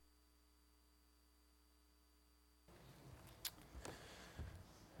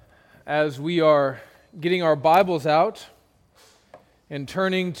as we are getting our Bibles out and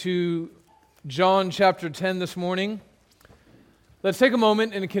turning to John chapter 10 this morning, let's take a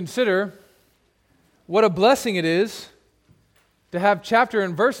moment and consider what a blessing it is to have chapter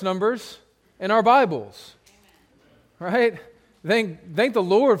and verse numbers in our Bibles. Right? Thank the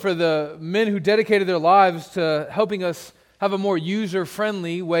Lord for the men who dedicated their lives to helping us have a more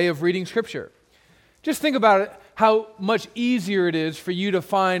user-friendly way of reading Scripture. Just think about it, how much easier it is for you to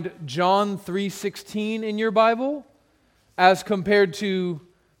find John 3:16 in your Bible as compared to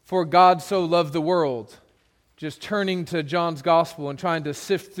 "For God so loved the world." Just turning to John's Gospel and trying to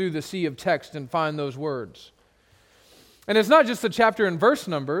sift through the sea of text and find those words. And it's not just the chapter and verse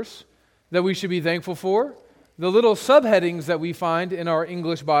numbers that we should be thankful for. The little subheadings that we find in our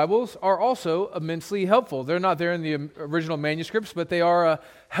English Bibles are also immensely helpful. They're not there in the original manuscripts, but they are a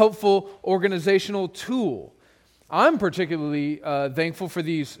helpful organizational tool. I'm particularly thankful for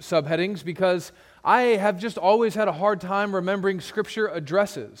these subheadings because I have just always had a hard time remembering Scripture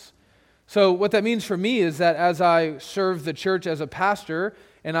addresses. So what that means for me is that as I serve the church as a pastor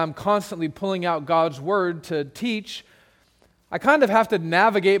and I'm constantly pulling out God's Word to teach, I kind of have to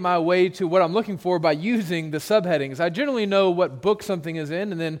navigate my way to what I'm looking for by using the subheadings. I generally know what book something is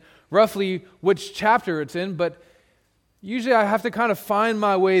in and then roughly which chapter it's in, but usually I have to kind of find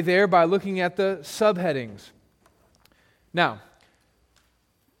my way there by looking at the subheadings. Now,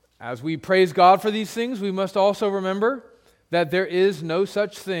 as we praise God for these things, we must also remember that there is no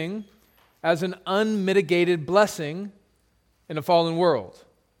such thing as an unmitigated blessing in a fallen world.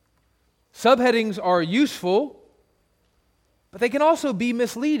 Subheadings are useful, but they can also be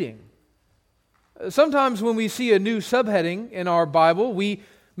misleading. Sometimes when we see a new subheading in our Bible, we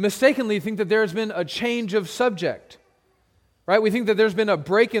mistakenly think that there has been a change of subject. Right? We think that there's been a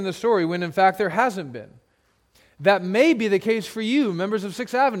break in the story when in fact there hasn't been. That may be the case for you, members of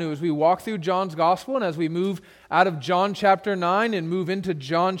 6th Avenue, as we walk through John's Gospel and as we move out of John chapter 9 and move into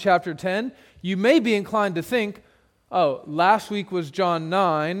John chapter 10, you may be inclined to think, oh, last week was John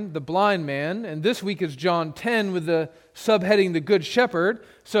 9, the blind man, and this week is John 10 with the subheading, the Good Shepherd.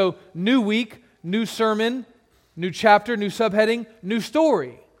 So new week, new sermon, new chapter, new subheading, new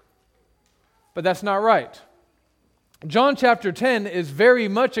story. But that's not right. John chapter 10 is very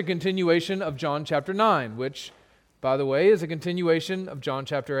much a continuation of John chapter 9, which, by the way, is a continuation of John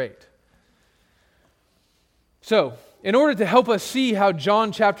chapter 8. So, in order to help us see how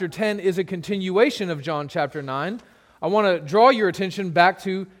John chapter 10 is a continuation of John chapter 9, I want to draw your attention back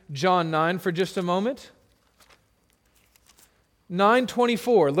to John 9 for just a moment.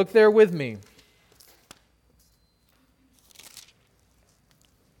 9:24, look there with me.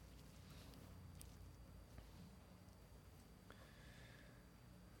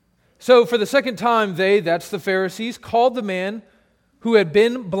 So for the second time that's the Pharisees, called the man who had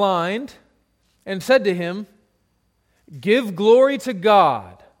been blind and said to him, "Give glory to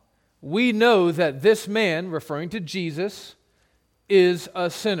God. We know that this man," referring to Jesus, "is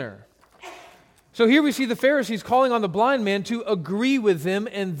a sinner." So here we see the Pharisees calling on the blind man to agree with them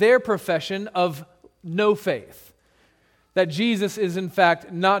in their profession of no faith. That Jesus is in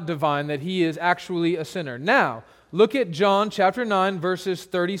fact not divine, that he is actually a sinner. Now, look at John chapter 9, verses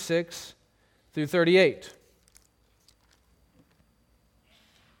 36 through 38.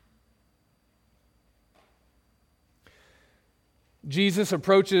 Jesus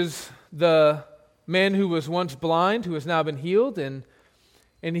approaches the man who was once blind, who has now been healed, and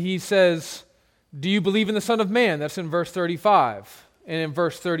he says, "Do you believe in the Son of Man?" That's in verse 35. And in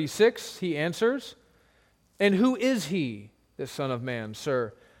verse 36, he answers, "And who is he, this Son of Man,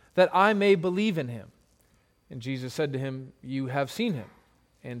 sir, that I may believe in him?" And Jesus said to him, "You have seen him,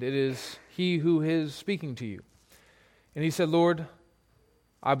 and it is he who is speaking to you." And he said, "Lord,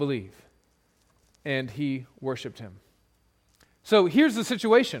 I believe." And he worshiped him. So here's the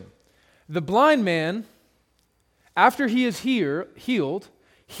situation. The blind man, after he is healed,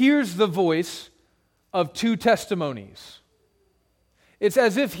 hears the voice of two testimonies. It's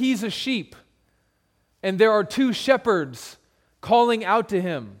as if he's a sheep, and there are two shepherds calling out to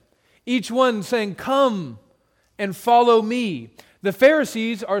him, each one saying, "Come and follow me." The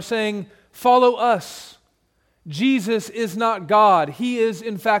Pharisees are saying, "Follow us. Jesus is not God. He is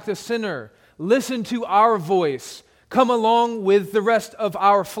in fact a sinner. Listen to our voice. Come along with the rest of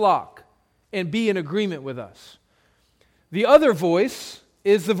our flock and be in agreement with us." The other voice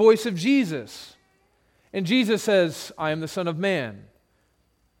is the voice of Jesus. And Jesus says, "I am the Son of Man.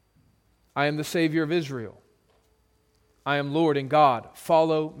 I am the Savior of Israel. I am Lord and God.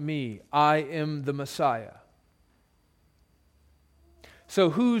 Follow me. I am the Messiah."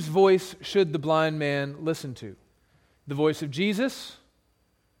 So whose voice should the blind man listen to? The voice of Jesus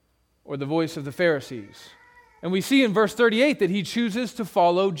or the voice of the Pharisees. And we see in verse 38 that he chooses to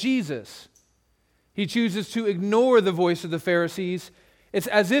follow Jesus. He chooses to ignore the voice of the Pharisees. It's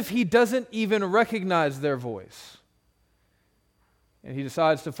as if he doesn't even recognize their voice. And he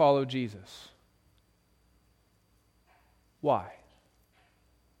decides to follow Jesus. Why?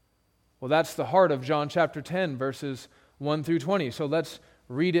 Well, that's the heart of John chapter 10, verses 1 through 20. So let's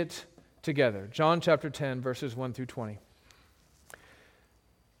read it together. John chapter 10, verses 1 through 20.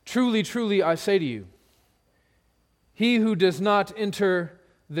 Truly, truly, I say to you, he who does not enter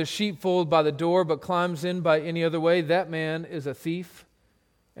the sheepfold by the door, but climbs in by any other way, that man is a thief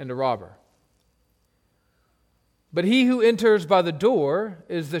and a robber. But he who enters by the door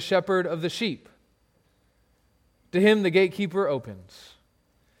is the shepherd of the sheep. To him the gatekeeper opens.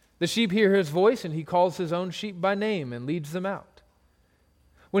 The sheep hear his voice, and he calls his own sheep by name and leads them out.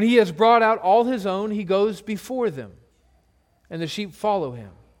 When he has brought out all his own, he goes before them, and the sheep follow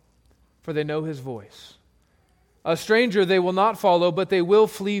him, for they know his voice. A stranger they will not follow, but they will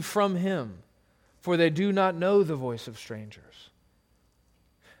flee from him, for they do not know the voice of strangers.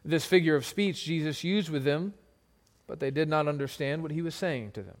 This figure of speech Jesus used with them, but they did not understand what he was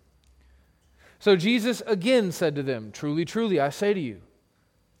saying to them. So Jesus again said to them, Truly, truly, I say to you,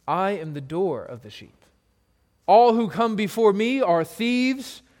 I am the door of the sheep. All who come before me are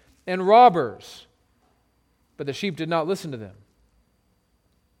thieves and robbers, but the sheep did not listen to them.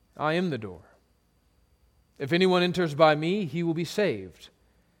 I am the door. If anyone enters by me, he will be saved,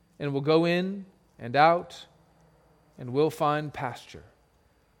 and will go in and out, and will find pasture.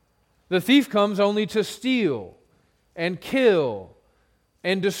 The thief comes only to steal and kill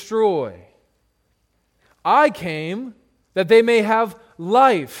and destroy. I came that they may have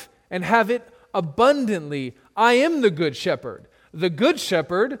life and have it abundantly. I am the good shepherd. The good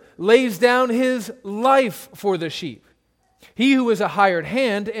shepherd lays down his life for the sheep. He who is a hired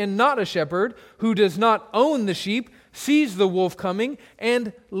hand and not a shepherd, who does not own the sheep, sees the wolf coming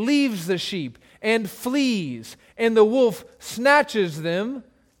and leaves the sheep and flees, and the wolf snatches them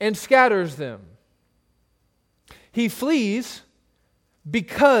and scatters them. He flees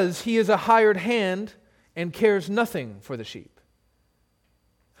because he is a hired hand and cares nothing for the sheep.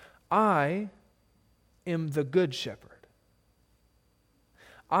 I am the good shepherd.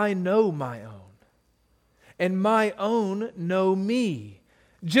 I know my own, and my own know me,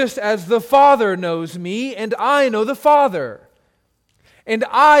 just as the Father knows me, and I know the Father. And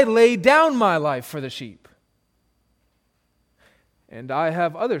I lay down my life for the sheep. And I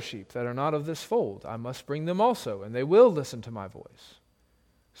have other sheep that are not of this fold. I must bring them also, and they will listen to my voice.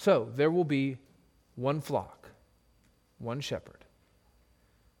 So there will be one flock, one shepherd.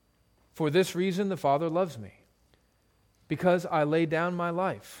 For this reason the Father loves me, because I lay down my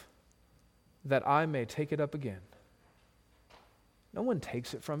life, that I may take it up again. No one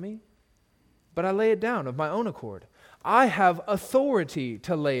takes it from me, but I lay it down of my own accord. I have authority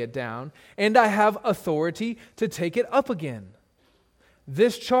to lay it down, and I have authority to take it up again.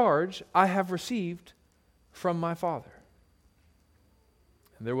 This charge I have received from my Father.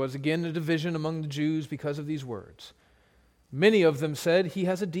 And there was again a division among the Jews because of these words. Many of them said, He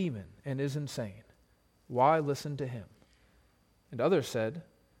has a demon and is insane. Why listen to him? And others said,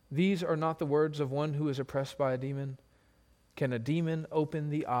 These are not the words of one who is oppressed by a demon. Can a demon open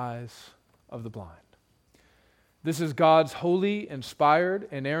the eyes of the blind? This is God's holy, inspired,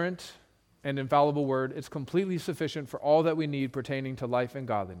 inerrant, and infallible word. It's completely sufficient for all that we need pertaining to life and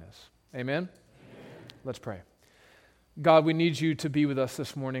godliness. Amen? Amen. Let's pray. God, we need you to be with us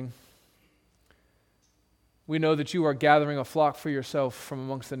this morning. We know that you are gathering a flock for yourself from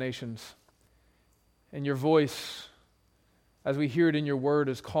amongst the nations. And your voice, as we hear it in your word,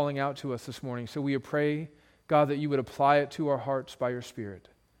 is calling out to us this morning. So we pray, God, that you would apply it to our hearts by your Spirit.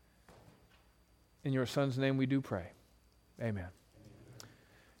 In your Son's name we do pray. Amen.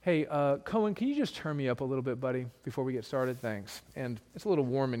 Hey, Cohen, can you just turn me up a little bit, buddy, before we get started? Thanks. And it's a little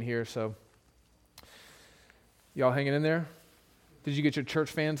warm in here, so y'all hanging in there? Did you get your church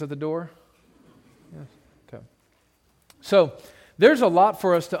fans at the door? Yes. Okay. So there's a lot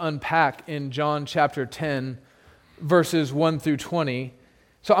for us to unpack in John chapter 10, verses 1 through 20.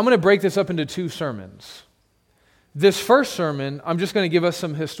 So I'm going to break this up into two sermons. This first sermon, I'm just going to give us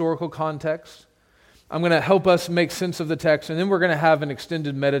some historical context. I'm going to help us make sense of the text, and then we're going to have an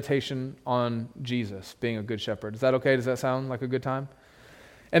extended meditation on Jesus being a good shepherd. Is that okay? Does that sound like a good time?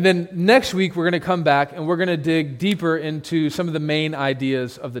 And then next week, we're going to come back, and we're going to dig deeper into some of the main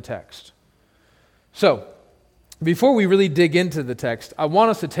ideas of the text. So, before we really dig into the text, I want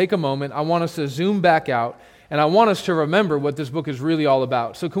us to take a moment, I want us to zoom back out, and I want us to remember what this book is really all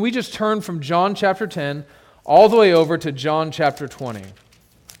about. So can we just turn from John chapter 10 all the way over to John chapter 20?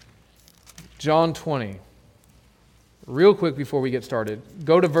 John 20. Real quick before we get started,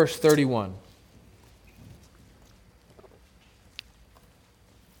 go to verse 31.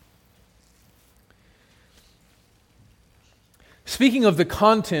 Speaking of the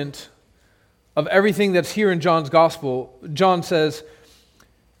content of everything that's here in John's gospel, John says,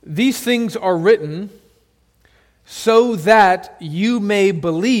 "These things are written so that you may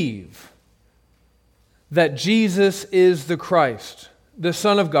believe that Jesus is the Christ, the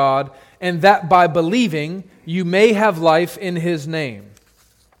Son of God, and that by believing you may have life in His name."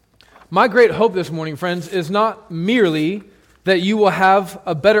 My great hope this morning, friends, is not merely that you will have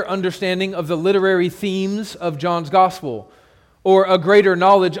a better understanding of the literary themes of John's gospel, or a greater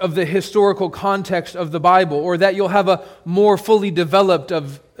knowledge of the historical context of the Bible, or that you'll have a more fully developed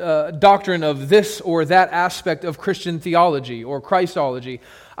doctrine of this or that aspect of Christian theology or Christology.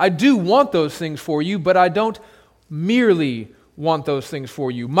 I do want those things for you, but I don't merely want those things for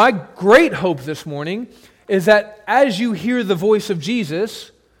you. My great hope this morning is that as you hear the voice of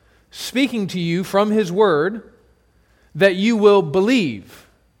Jesus speaking to you from His Word, that you will believe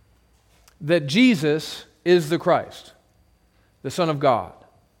that Jesus is the Christ, the Son of God,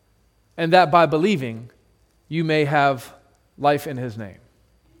 and that by believing you may have life in His name.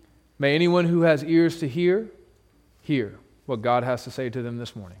 May anyone who has ears to hear what God has to say to them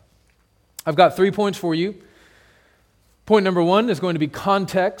this morning. I've got 3 points for you. Point number 1 is going to be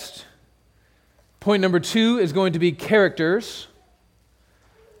context. Point number 2 is going to be characters.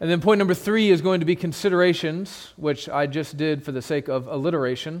 And then point number 3 is going to be considerations, which I just did for the sake of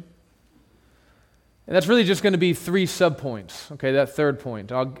alliteration. And that's really just going to be 3 subpoints. Okay, that third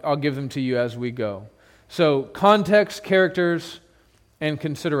point. I'll give them to you as we go. So, context, characters, and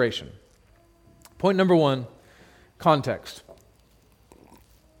consideration. Point number 1, context.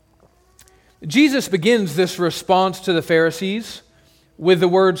 Jesus begins this response to the Pharisees with the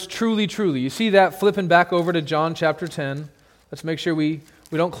words, "truly, truly." You see that flipping back over to John chapter 10. Let's make sure we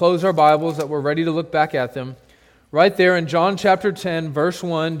don't close our Bibles, that we're ready to look back at them. Right there in John chapter 10, verse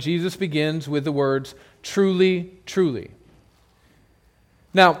 1, Jesus begins with the words, "truly, truly."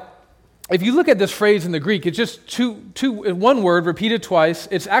 Now, if you look at this phrase in the Greek, it's just one word repeated twice.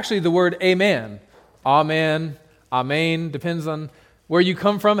 It's actually the word amen. Amen, amen, depends on where you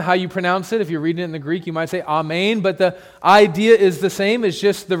come from, how you pronounce it. If you're reading it in the Greek, you might say amen, but the idea is the same. It's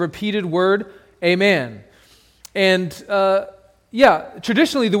just the repeated word amen. And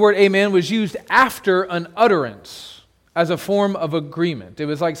traditionally the word amen was used after an utterance as a form of agreement. It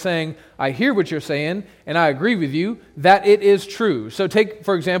was like saying, I hear what you're saying, and I agree with you that it is true. So take,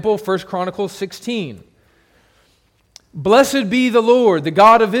 for example, 1 Chronicles 16. "Blessed be the Lord, the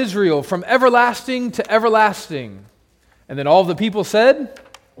God of Israel, from everlasting to everlasting." And then all the people said,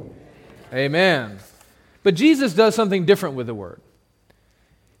 Amen. But Jesus does something different with the word.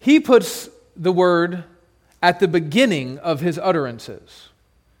 He puts the word at the beginning of His utterances.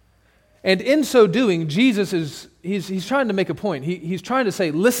 And in so doing, Jesus he's trying to make a point. He's trying to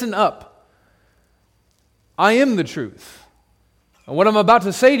say, listen up. I am the truth. And what I'm about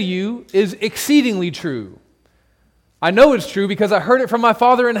to say to you is exceedingly true. I know it's true because I heard it from my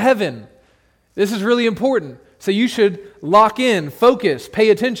Father in heaven. This is really important. So you should lock in, focus,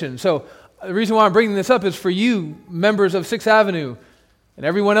 pay attention. So the reason why I'm bringing this up is for you, members of 6th Avenue, and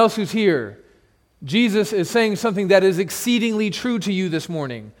everyone else who's here. Jesus is saying something that is exceedingly true to you this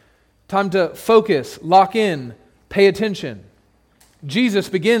morning. Time to focus, lock in, pay attention. Jesus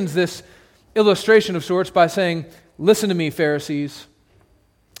begins this illustration of sorts by saying, listen to me, Pharisees.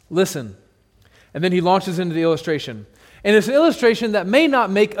 Listen. And then He launches into the illustration. And it's an illustration that may not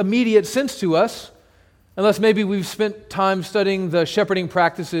make immediate sense to us, unless maybe we've spent time studying the shepherding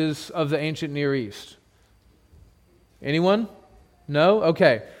practices of the ancient Near East. Anyone? No?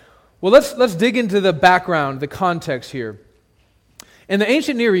 Okay. Well, let's dig into the background, the context here. In the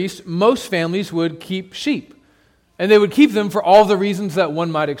ancient Near East, most families would keep sheep. And they would keep them for all the reasons that one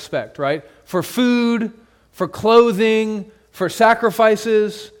might expect, right? For food, for clothing, for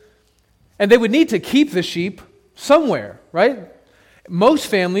sacrifices. And they would need to keep the sheep somewhere, right? Most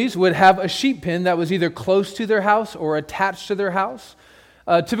families would have a sheep pen that was either close to their house or attached to their house.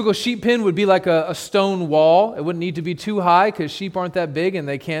 A typical sheep pen would be like a stone wall. It wouldn't need to be too high because sheep aren't that big and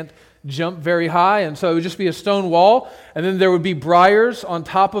they can't jump very high. And so it would just be a stone wall. And then there would be briars on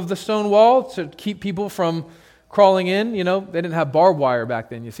top of the stone wall to keep people from crawling in. You know, they didn't have barbed wire back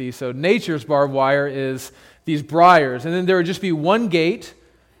then, you see. So nature's barbed wire is these briars. And then there would just be one gate,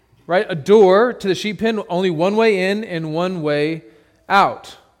 right? A door to the sheep pen, only one way in and one way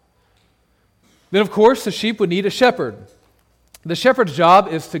out. Then, of course, the sheep would need a shepherd. The shepherd's job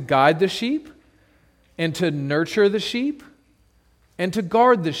is to guide the sheep and to nurture the sheep and to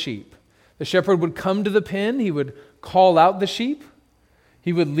guard the sheep. The shepherd would come to the pen, he would call out the sheep,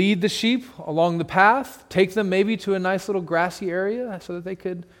 he would lead the sheep along the path, take them maybe to a nice little grassy area so that they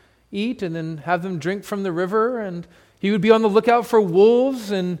could eat, and then have them drink from the river, and he would be on the lookout for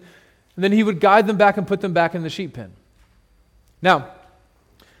wolves, and then he would guide them back and put them back in the sheep pen. Now,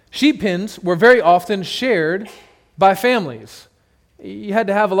 sheep pens were very often shared by families. You had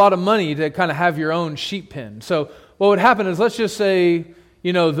to have a lot of money to kind of have your own sheep pen. So what would happen is, let's just say,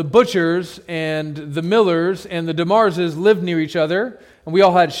 the butchers and the millers and the DeMarses lived near each other, and we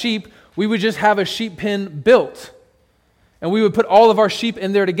all had sheep. We would just have a sheep pen built, and we would put all of our sheep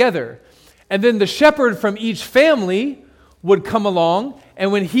in there together. And then the shepherd from each family would come along,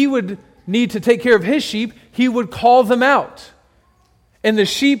 and when he would need to take care of his sheep, he would call them out. And the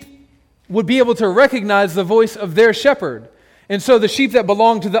sheep would be able to recognize the voice of their shepherd. And so the sheep that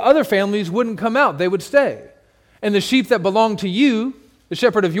belonged to the other families wouldn't come out, they would stay. And the sheep that belonged to you, the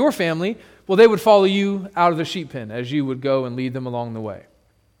shepherd of your family, well, they would follow you out of the sheep pen as you would go and lead them along the way.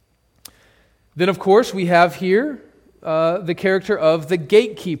 Then, of course, we have here the character of the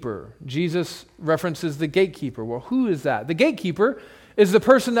gatekeeper. Jesus references the gatekeeper. Well, who is that? The gatekeeper is the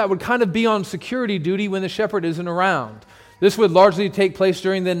person that would kind of be on security duty when the shepherd isn't around. This would largely take place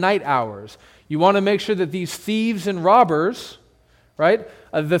during the night hours. You want to make sure that these thieves and robbers, right?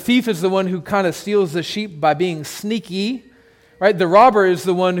 The thief is the one who kind of steals the sheep by being sneaky, right? The robber is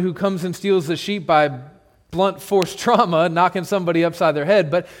the one who comes and steals the sheep by blunt force trauma, knocking somebody upside their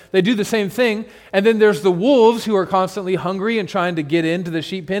head, but they do the same thing. And then there's the wolves who are constantly hungry and trying to get into the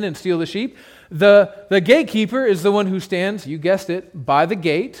sheep pen and steal the sheep. The gatekeeper is the one who stands, you guessed it, by the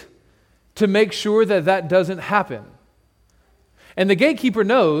gate to make sure that that doesn't happen. And the gatekeeper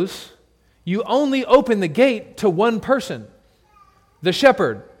knows you only open the gate to one person, the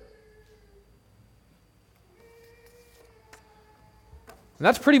shepherd. And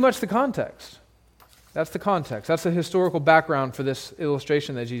that's pretty much the context. That's the context. That's the historical background for this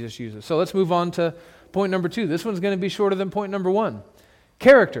illustration that Jesus uses. So let's move on to point number 2. This one's going to be shorter than point number 1.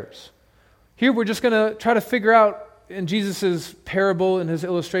 Characters. Here we're just going to try to figure out in Jesus' parable, in his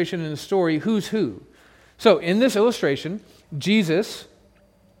illustration, in his story, who's who. So in this illustration, Jesus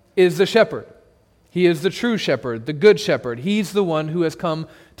is the shepherd. He is the true shepherd, the good shepherd. He's the one who has come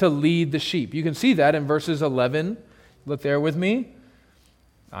to lead the sheep. You can see that in verses 11. Look there with me.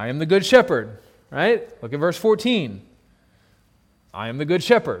 I am the good shepherd, right? Look at verse 14. I am the good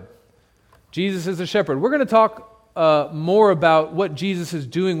shepherd. Jesus is the shepherd. We're going to talk more about what Jesus is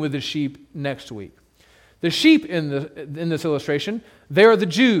doing with the sheep next week. The sheep in this illustration, they are the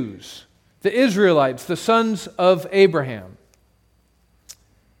Jews, the Israelites, the sons of Abraham.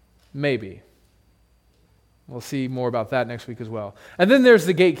 Maybe. We'll see more about that next week as well. And then there's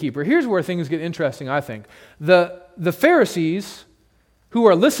the gatekeeper. Here's where things get interesting, I think. The Pharisees who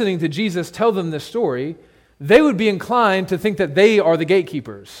are listening to Jesus tell them this story, they would be inclined to think that they are the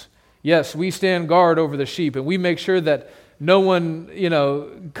gatekeepers. Yes, we stand guard over the sheep, and we make sure that no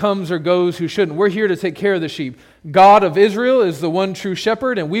one, comes or goes who shouldn't. We're here to take care of the sheep. God of Israel is the one true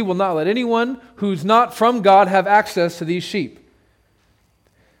shepherd, and we will not let anyone who's not from God have access to these sheep.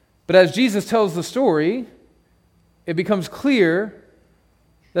 But as Jesus tells the story, it becomes clear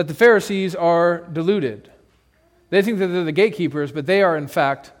that the Pharisees are deluded. They think that they're the gatekeepers, but they are in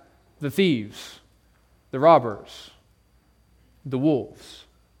fact the thieves, the robbers, the wolves.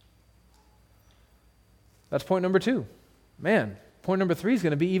 That's point number 2. Man, point number 3 is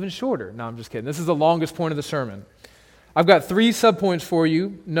going to be even shorter. No, I'm just kidding. This is the longest point of the sermon. I've got 3 subpoints for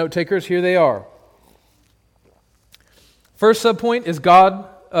you, note takers. Here they are. First subpoint is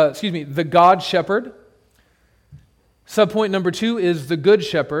the God shepherd. Subpoint number 2 is the good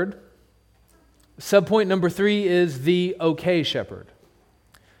shepherd. Subpoint number 3 is the okay shepherd.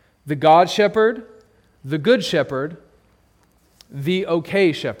 The God shepherd, the good shepherd, the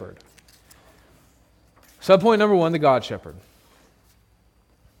okay shepherd. Subpoint number 1, the God shepherd.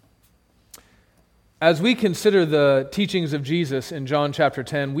 As we consider the teachings of Jesus in John chapter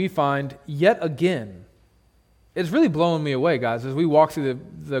 10, we find yet again, it's really blowing me away, guys, as we walk through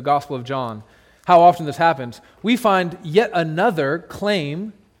the Gospel of John, how often this happens. We find yet another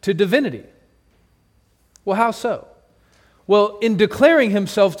claim to divinity. Well, how so? Well, in declaring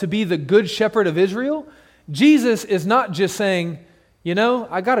himself to be the good shepherd of Israel, Jesus is not just saying,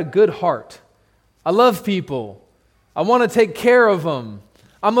 I got a good heart. I love people. I want to take care of them.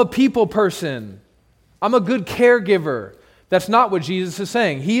 I'm a people person. I'm a good caregiver. That's not what Jesus is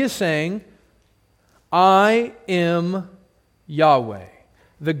saying. He is saying, I am Yahweh,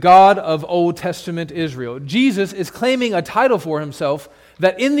 the God of Old Testament Israel. Jesus is claiming a title for himself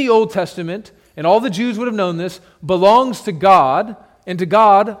that in the Old Testament, and all the Jews would have known this, belongs to God and to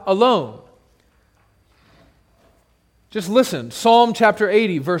God alone. Just listen. Psalm chapter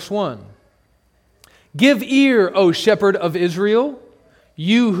 80, verse 1. Give ear, O shepherd of Israel,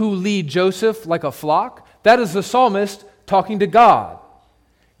 you who lead Joseph like a flock. That is the psalmist talking to God.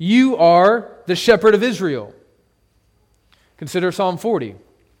 You are the shepherd of Israel. Consider Psalm 40.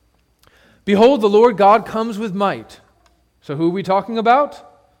 Behold, the Lord God comes with might. So who are we talking about?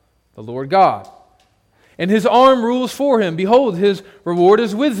 The Lord God. And his arm rules for him. Behold, his reward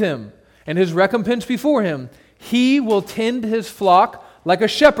is with him, and his recompense before him. He will tend his flock like a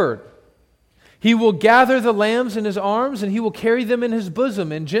shepherd. He will gather the lambs in his arms, and he will carry them in his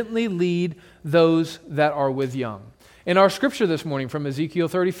bosom, and gently lead those that are with young. In our scripture this morning from Ezekiel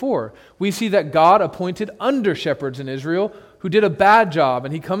 34, we see that God appointed under-shepherds in Israel who did a bad job,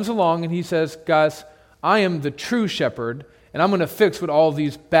 and he comes along and he says, guys, I am the true shepherd, and I'm going to fix what all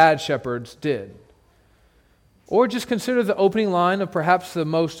these bad shepherds did. Or just consider the opening line of perhaps the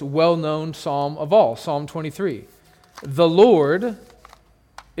most well-known psalm of all, Psalm 23. The Lord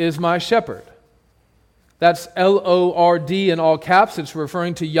is my shepherd. That's L-O-R-D in all caps. It's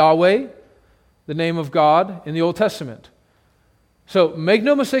referring to Yahweh, the name of God in the Old Testament. So make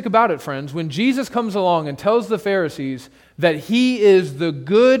no mistake about it, friends. When Jesus comes along and tells the Pharisees that he is the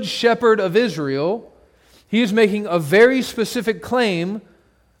good shepherd of Israel, he is making a very specific claim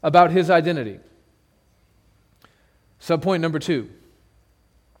about his identity. Subpoint number 2,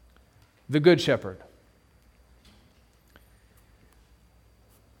 the good shepherd.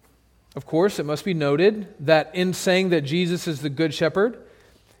 Of course, it must be noted that in saying that Jesus is the good shepherd,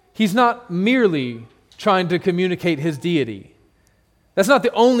 he's not merely trying to communicate his deity. That's not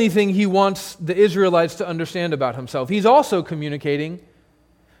the only thing he wants the Israelites to understand about himself. He's also communicating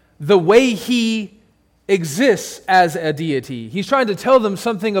the way he exists as a deity. He's trying to tell them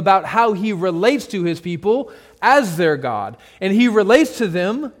something about how he relates to his people as their God. And he relates to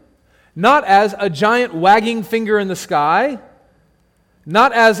them not as a giant wagging finger in the sky,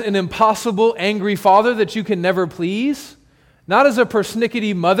 not as an impossible angry father that you can never please, not as a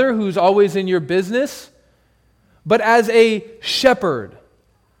persnickety mother who's always in your business, but as a shepherd,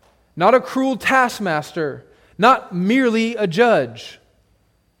 not a cruel taskmaster, not merely a judge,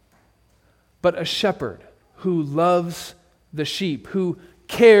 but a shepherd who loves the sheep, who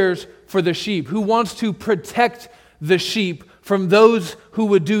cares for the sheep, who wants to protect the sheep from those who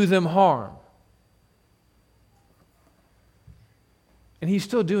would do them harm. And he's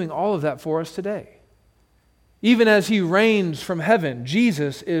still doing all of that for us today. Even as he reigns from heaven,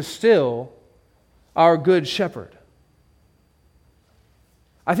 Jesus is still our good shepherd.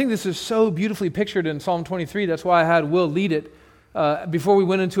 I think this is so beautifully pictured in Psalm 23. That's why I had Will lead it before we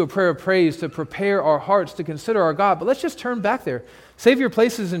went into a prayer of praise to prepare our hearts to consider our God. But let's just turn back there. Save your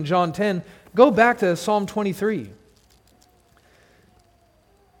places in John 10. Go back to Psalm 23.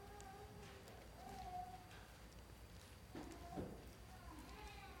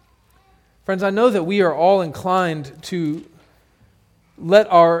 Friends, I know that we are all inclined to let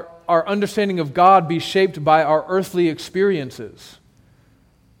our understanding of God be shaped by our earthly experiences.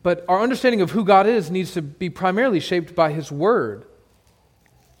 But our understanding of who God is needs to be primarily shaped by His Word.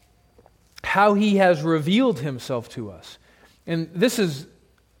 How He has revealed Himself to us. And this is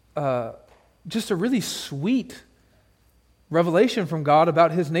just a really sweet revelation from God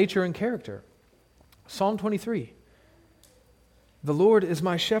about His nature and character. Psalm 23. The Lord is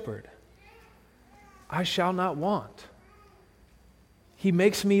my shepherd. I shall not want. He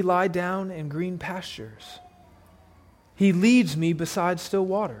makes me lie down in green pastures. He leads me beside still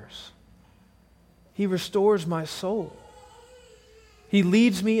waters. He restores my soul. He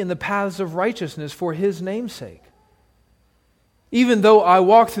leads me in the paths of righteousness for His name's sake. Even though I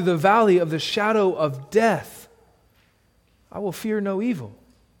walk through the valley of the shadow of death, I will fear no evil,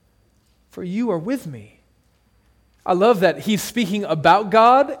 for You are with me. I love that he's speaking about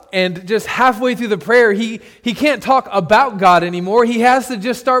God, and just halfway through the prayer, he can't talk about God anymore. He has to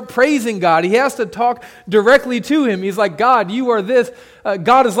just start praising God. He has to talk directly to Him. He's like, God, You are this.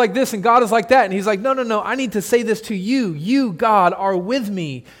 God is like this, and God is like that. And he's like, no, I need to say this to You. You, God, are with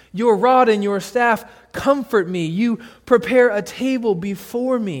me. Your rod and Your staff comfort me. You prepare a table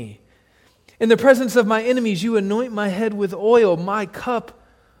before me. In the presence of my enemies, You anoint my head with oil. My cup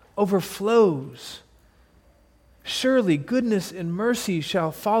overflows. Surely goodness and mercy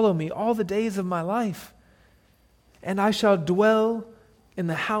shall follow me all the days of my life, and I shall dwell in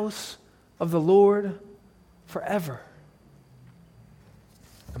the house of the Lord forever.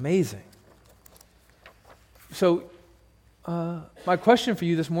 Amazing. So, my question for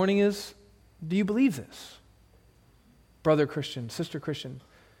you this morning is, do you believe this? Brother Christian, sister Christian,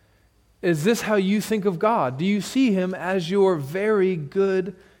 is this how you think of God? Do you see Him as your very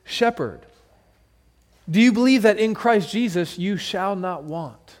good shepherd? Do you believe that in Christ Jesus you shall not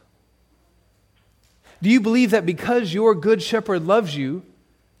want? Do you believe that because your good shepherd loves you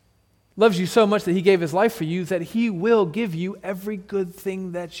so much that he gave his life for you, that he will give you every good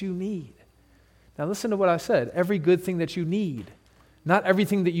thing that you need? Now listen to what I said, every good thing that you need. Not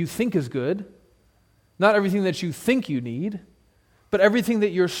everything that you think is good, not everything that you think you need, but everything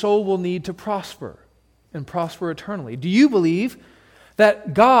that your soul will need to prosper and prosper eternally. Do you believe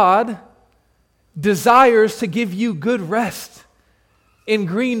that God desires to give you good rest in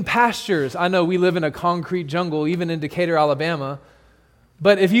green pastures? I know we live in a concrete jungle, even in Decatur, Alabama,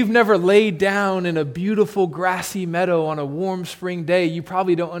 but if you've never laid down in a beautiful grassy meadow on a warm spring day, you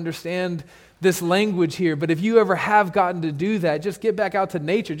probably don't understand this language here. But if you ever have gotten to do that, just get back out to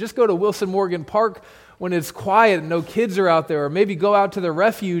nature. Just go to Wilson Morgan Park when it's quiet and no kids are out there, or maybe go out to the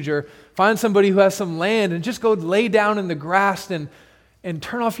refuge or find somebody who has some land and just go lay down in the grass and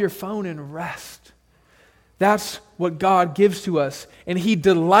turn off your phone and rest. That's what God gives to us, and he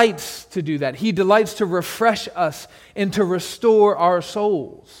delights to do that. He delights to refresh us and to restore our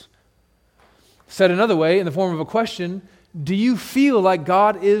souls. Said another way, in the form of a question, do you feel like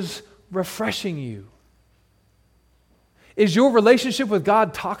God is refreshing you? Is your relationship with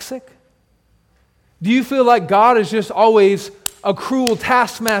God toxic? Do you feel like God is just always a cruel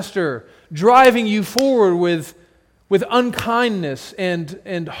taskmaster driving you forward with unkindness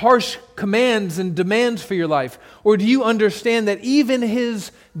and harsh commands and demands for your life? Or do you understand that even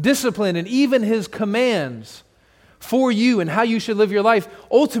his discipline and even his commands for you and how you should live your life,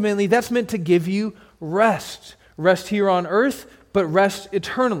 ultimately that's meant to give you rest. Rest here on earth, but rest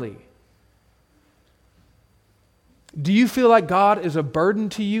eternally. Do you feel like God is a burden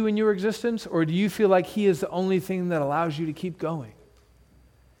to you in your existence, or do you feel like he is the only thing that allows you to keep going?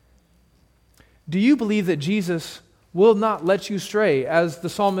 Do you believe that Jesus will not let you stray, as the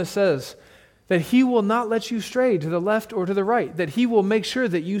psalmist says, that he will not let you stray to the left or to the right, that he will make sure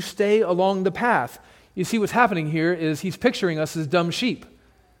that you stay along the path? You see, what's happening here is he's picturing us as dumb sheep.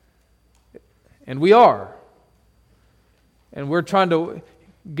 And we are. And we're trying to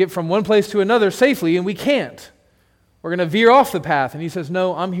get from one place to another safely, and we can't. We're going to veer off the path. And he says,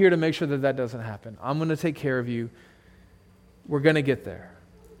 no, I'm here to make sure that that doesn't happen. I'm going to take care of you. We're going to get there.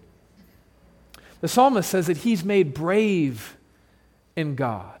 The psalmist says that he's made brave in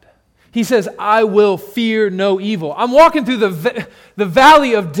God. He says, I will fear no evil. I'm walking through the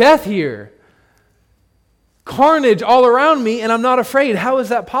valley of death here. Carnage all around me, and I'm not afraid. How is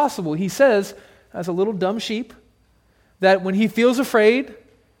that possible? He says, as a little dumb sheep, that when he feels afraid,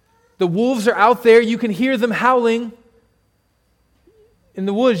 the wolves are out there. You can hear them howling in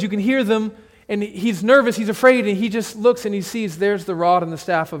the woods. You can hear them, and he's nervous, he's afraid, and he just looks and he sees there's the rod and the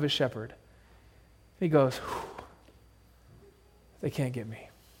staff of his shepherd. He goes, they can't get me.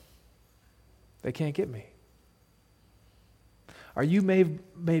 They can't get me. Are you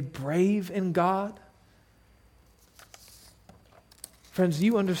made brave in God? Friends, do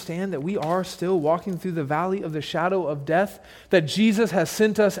you understand that we are still walking through the valley of the shadow of death? That Jesus has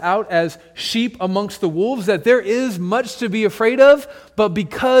sent us out as sheep amongst the wolves? That there is much to be afraid of, but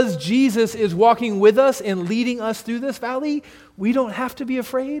because Jesus is walking with us and leading us through this valley, we don't have to be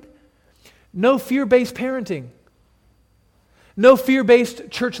afraid. No fear-based parenting. No fear-based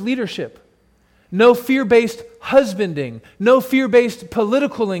church leadership. No fear-based husbanding. No fear-based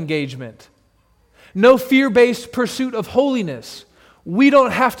political engagement. No fear-based pursuit of holiness. We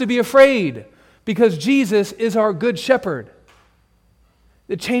don't have to be afraid because Jesus is our good shepherd.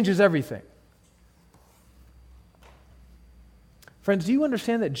 It changes everything. Friends, do you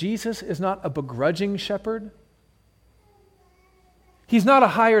understand that Jesus is not a begrudging shepherd? He's not a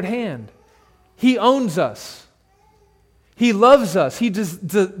hired hand. He owns us. He loves us. He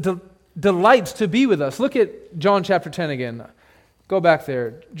delights to be with us. Look at John chapter 10 again. Go back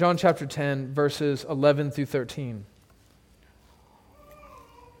there. John chapter 10, verses 11 through 13.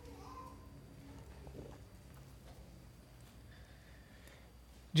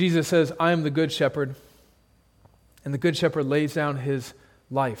 Jesus says, I am the good shepherd, and the good shepherd lays down his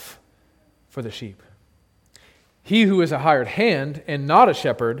life for the sheep. He who is a hired hand and not a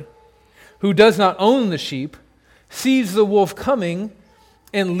shepherd, who does not own the sheep, sees the wolf coming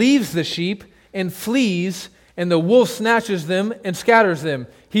and leaves the sheep and flees, and the wolf snatches them and scatters them.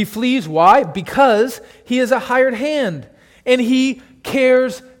 He flees, why? Because he is a hired hand, and he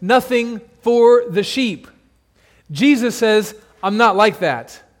cares nothing for the sheep. Jesus says, I'm not like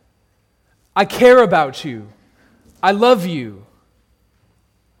that. I care about you. I love you.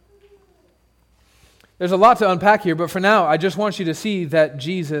 There's a lot to unpack here, but for now, I just want you to see that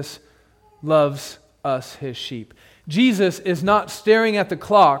Jesus loves us, his sheep. Jesus is not staring at the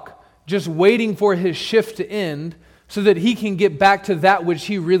clock just waiting for his shift to end so that he can get back to that which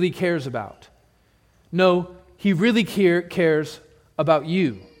he really cares about. No, he really cares about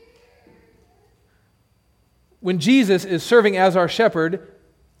you. When Jesus is serving as our shepherd,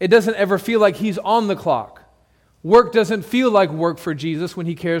 it doesn't ever feel like he's on the clock. Work doesn't feel like work for Jesus when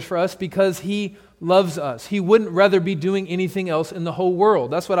he cares for us because he loves us. He wouldn't rather be doing anything else in the whole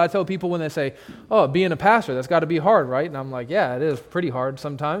world. That's what I tell people when they say, oh, being a pastor, that's got to be hard, right? And I'm like, yeah, it is pretty hard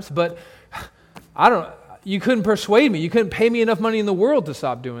sometimes, but you couldn't persuade me. You couldn't pay me enough money in the world to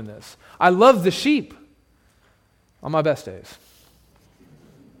stop doing this. I love the sheep on my best days.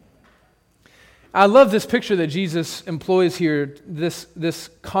 I love this picture that Jesus employs here, this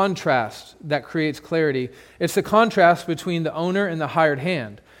contrast that creates clarity. It's the contrast between the owner and the hired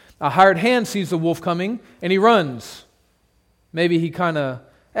hand. A hired hand sees the wolf coming and he runs. Maybe he kind of,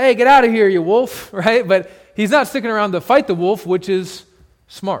 hey, get out of here, you wolf, right? But he's not sticking around to fight the wolf, which is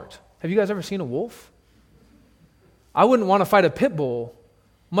smart. Have you guys ever seen a wolf? I wouldn't want to fight a pit bull,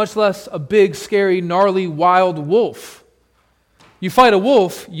 much less a big, scary, gnarly, wild wolf. You fight a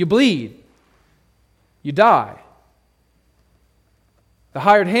wolf, you bleed. You die. The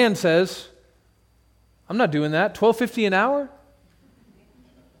hired hand says, I'm not doing that. $12.50 an hour?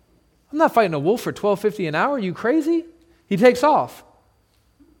 I'm not fighting a wolf for $12.50 an hour. Are you crazy? He takes off.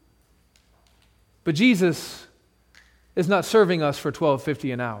 But Jesus is not serving us for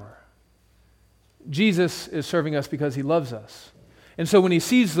 $12.50 an hour. Jesus is serving us because he loves us. And so when he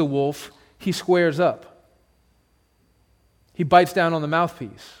sees the wolf, he squares up. He bites down on the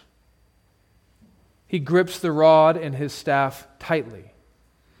mouthpiece. He grips the rod and his staff tightly,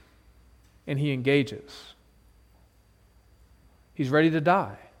 and he engages. He's ready to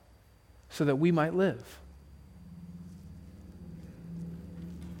die so that we might live.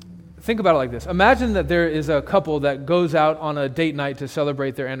 Think about it like this. Imagine that there is a couple that goes out on a date night to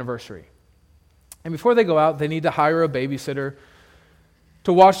celebrate their anniversary. And before they go out, they need to hire a babysitter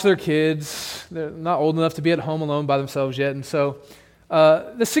to watch their kids. They're not old enough to be at home alone by themselves yet, and so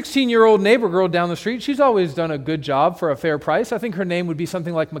the 16-year-old neighbor girl down the street, she's always done a good job for a fair price. I think her name would be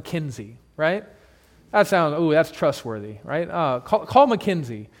something like Mackenzie, right? That's trustworthy, right? Call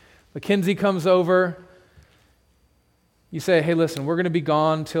Mackenzie. Mackenzie comes over. You say, hey, listen, we're going to be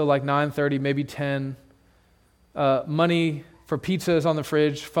gone till like 9:30, maybe 10. Money for pizza is on the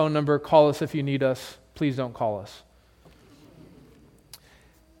fridge. Phone number, call us if you need us. Please don't call us.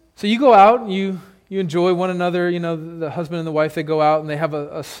 So you go out, you enjoy one another, the husband and the wife, they go out and they have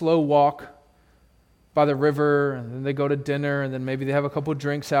a slow walk by the river, and then they go to dinner, and then maybe they have a couple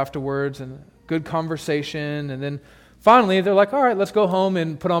drinks afterwards, and good conversation, and then finally they're like, all right, let's go home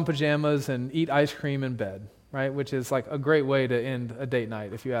and put on pajamas and eat ice cream in bed, right? Which is like a great way to end a date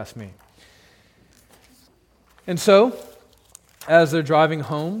night, if you ask me. And so, as they're driving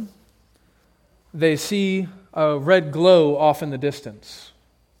home, they see a red glow off in the distance.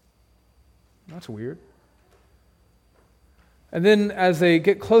 That's weird. And then as they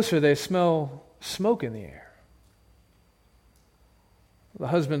get closer, they smell smoke in the air. The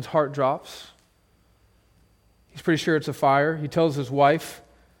husband's heart drops. He's pretty sure it's a fire. He tells his wife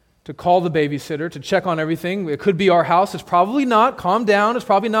to call the babysitter to check on everything. It could be our house. It's probably not. Calm down. It's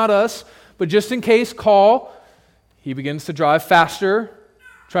probably not us. But just in case, call. He begins to drive faster,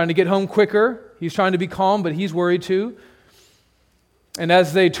 trying to get home quicker. He's trying to be calm, but he's worried too. And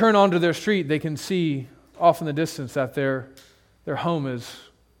as they turn onto their street, they can see off in the distance that their home is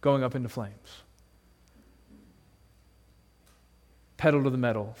going up into flames. Pedal to the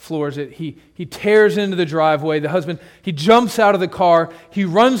metal, floors it. He tears into the driveway. The husband, he jumps out of the car. He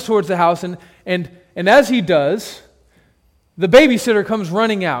runs towards the house, and as he does, the babysitter comes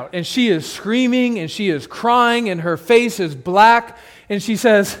running out, and she is screaming, and she is crying, and her face is black, and she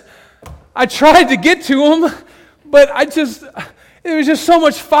says, I tried to get to him, but there was just so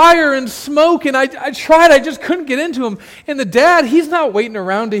much fire and smoke, and I tried, I just couldn't get into him. And the dad, he's not waiting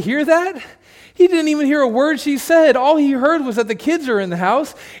around to hear that. He didn't even hear a word she said. All he heard was that the kids are in the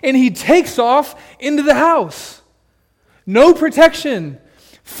house, and he takes off into the house. No protection.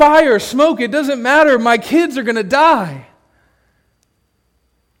 Fire, smoke, it doesn't matter. My kids are going to die.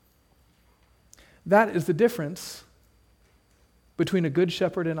 That is the difference between a good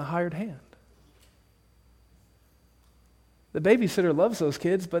shepherd and a hired hand. The babysitter loves those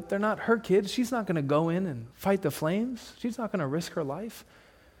kids, but they're not her kids. She's not going to go in and fight the flames. She's not going to risk her life.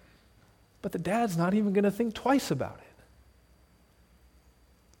 But the dad's not even going to think twice about it.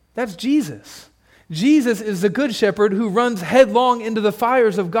 That's Jesus. Jesus is the good shepherd who runs headlong into the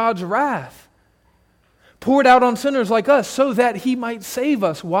fires of God's wrath, poured out on sinners like us so that he might save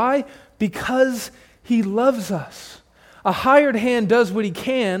us. Why? Because he loves us. A hired hand does what he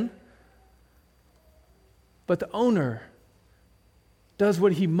can but the owner does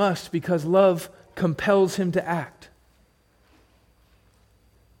what he must because love compels him to act.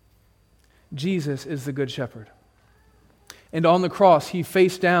 Jesus is the Good Shepherd. And on the cross, he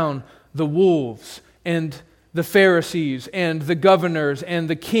faced down the wolves and the Pharisees and the governors and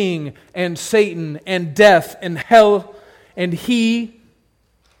the king and Satan and death and hell, and he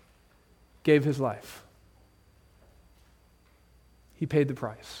gave his life. He paid the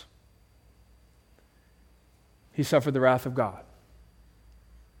price. He suffered the wrath of God.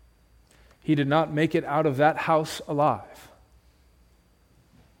 He did not make it out of that house alive.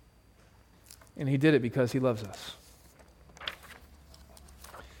 And he did it because he loves us.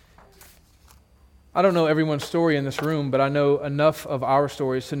 I don't know everyone's story in this room, but I know enough of our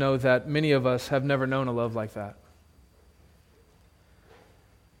stories to know that many of us have never known a love like that.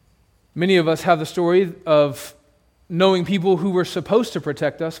 Many of us have the story of knowing people who were supposed to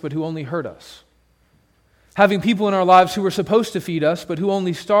protect us, but who only hurt us. Having people in our lives who were supposed to feed us, but who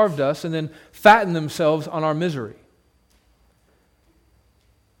only starved us and then fattened themselves on our misery.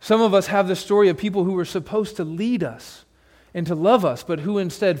 Some of us have the story of people who were supposed to lead us and to love us, but who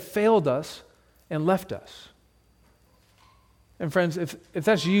instead failed us and left us. And friends, if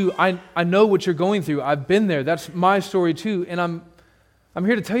that's you, I know what you're going through. I've been there. That's my story too. And I'm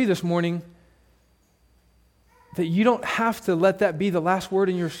here to tell you this morning that you don't have to let that be the last word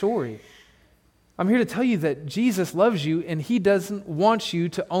in your story. I'm here to tell you that Jesus loves you, and he doesn't want you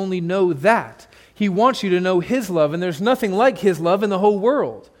to only know that. He wants you to know his love, and there's nothing like his love in the whole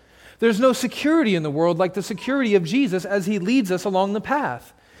world. There's no security in the world like the security of Jesus as he leads us along the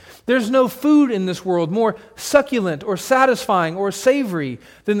path. There's no food in this world more succulent or satisfying or savory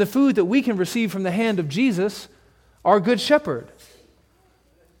than the food that we can receive from the hand of Jesus, our Good Shepherd.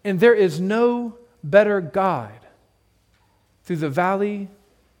 And there is no better guide through the valley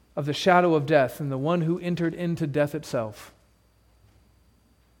of the shadow of death than the one who entered into death itself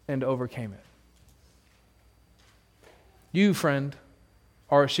and overcame it. You, friend,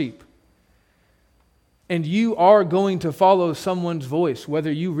 are a sheep. And you are going to follow someone's voice, whether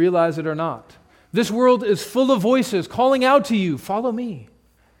you realize it or not. This world is full of voices calling out to you, follow me,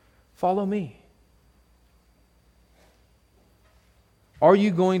 follow me. Are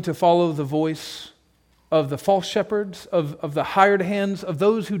you going to follow the voice of the false shepherds, of the hired hands, of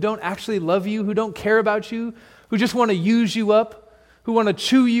those who don't actually love you, who don't care about you, who just want to use you up, who want to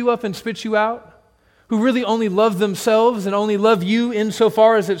chew you up and spit you out, who really only love themselves and only love you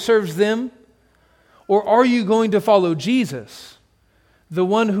insofar as it serves them? Or are you going to follow Jesus, the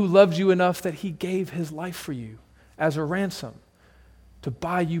one who loved you enough that he gave his life for you as a ransom to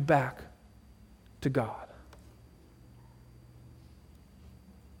buy you back to God?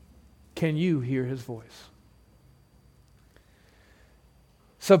 Can you hear his voice?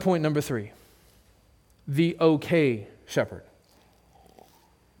 Subpoint number 3, the okay shepherd.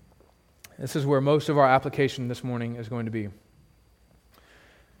 This is where most of our application this morning is going to be.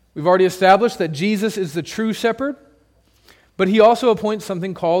 We've already established that Jesus is the true shepherd, but he also appoints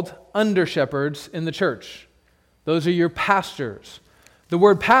something called under-shepherds in the church. Those are your pastors. The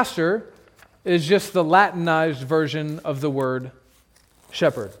word pastor is just the Latinized version of the word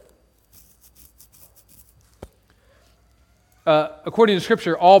shepherd. According to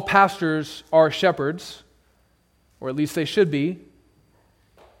Scripture, all pastors are shepherds, or at least they should be.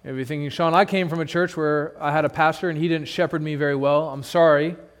 You'll be thinking, Sean, I came from a church where I had a pastor and he didn't shepherd me very well. I'm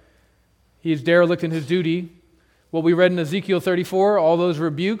sorry. He's derelict in his duty. What we read in Ezekiel 34, all those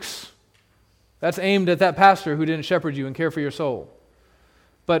rebukes, that's aimed at that pastor who didn't shepherd you and care for your soul.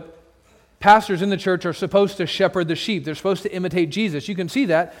 But pastors in the church are supposed to shepherd the sheep. They're supposed to imitate Jesus. You can see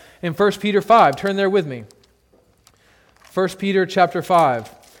that in 1 Peter 5. Turn there with me. 1 Peter chapter 5.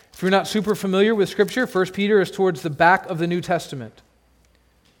 If you're not super familiar with Scripture, 1 Peter is towards the back of the New Testament.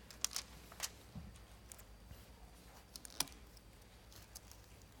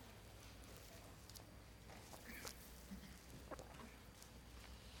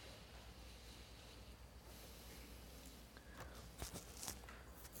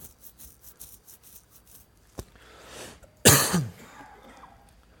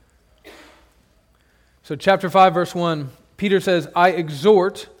 So chapter 5, verse 1, Peter says, I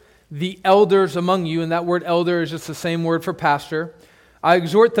exhort the elders among you, and that word elder is just the same word for pastor. I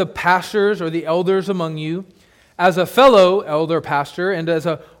exhort the pastors or the elders among you as a fellow elder pastor and as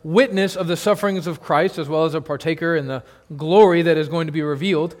a witness of the sufferings of Christ, as well as a partaker in the glory that is going to be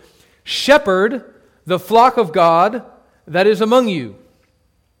revealed. Shepherd the flock of God that is among you,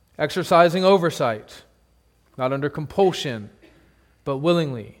 exercising oversight, not under compulsion, but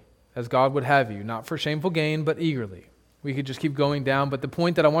willingly, as God would have you, not for shameful gain, but eagerly. We could just keep going down, but the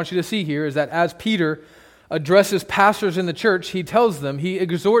point that I want you to see here is that as Peter addresses pastors in the church, he tells them, he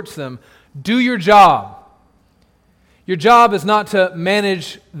exhorts them, do your job. Your job is not to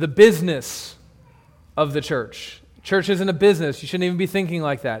manage the business of the church. Church isn't a business. You shouldn't even be thinking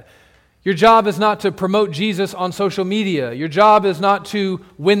like that. Your job is not to promote Jesus on social media. Your job is not to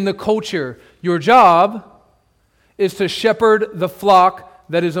win the culture. Your job is to shepherd the flock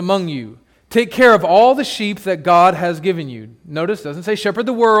that is among you. Take care of all the sheep that God has given you. Notice, it doesn't say shepherd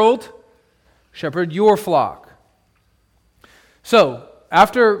the world, shepherd your flock. So,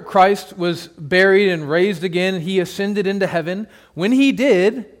 after Christ was buried and raised again, he ascended into heaven. When he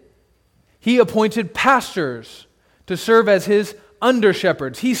did, he appointed pastors to serve as his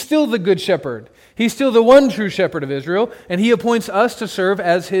under-shepherds. He's still the good shepherd. He's still the one true shepherd of Israel, and he appoints us to serve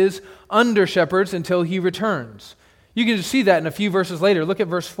as his under-shepherds until he returns. You can see that in a few verses later. Look at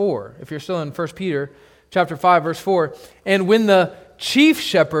verse 4, if you're still in 1 Peter chapter 5, verse 4. And when the chief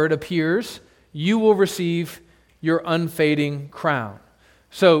shepherd appears, you will receive your unfading crown.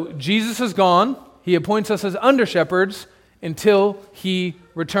 So Jesus is gone. He appoints us as under-shepherds until he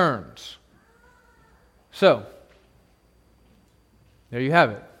returns. So, there you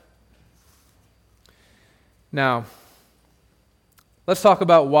have it. Now, let's talk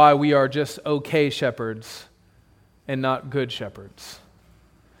about why we are just okay shepherds and not good shepherds.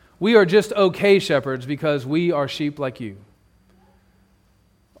 We are just okay shepherds because we are sheep like you.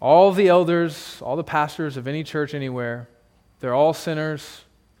 All the elders, all the pastors of any church anywhere, they're all sinners.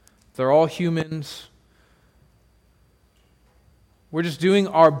 They're all humans. We're just doing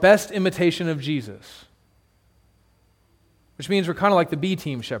our best imitation of Jesus, which means we're kind of like the B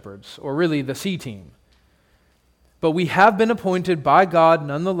team shepherds, or really the C team. But we have been appointed by God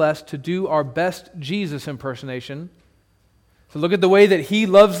nonetheless to do our best Jesus impersonation, to look at the way that he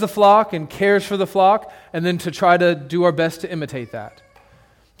loves the flock and cares for the flock, and then to try to do our best to imitate that.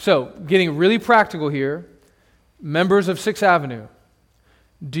 So, getting really practical here, members of 6th Avenue,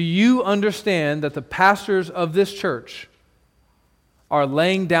 do you understand that the pastors of this church are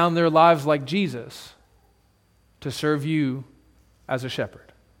laying down their lives like Jesus to serve you as a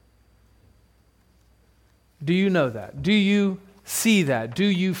shepherd? Do you know that? Do you see that? Do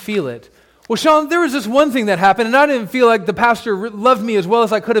you feel it? Well, Sean, there was this one thing that happened, and I didn't feel like the pastor loved me as well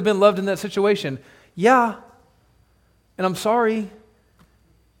as I could have been loved in that situation. Yeah, and I'm sorry,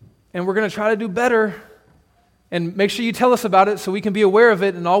 and we're going to try to do better, and make sure you tell us about it so we can be aware of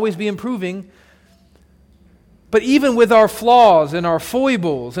it and always be improving. But even with our flaws and our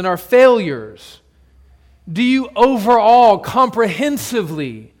foibles and our failures, do you overall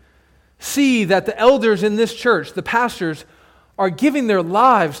comprehensively see that the elders in this church, the pastors, are giving their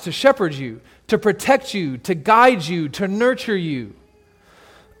lives to shepherd you, to protect you, to guide you, to nurture you?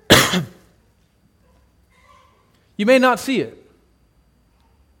 You may not see it.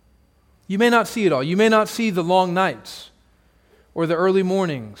 You may not see it all. You may not see the long nights or the early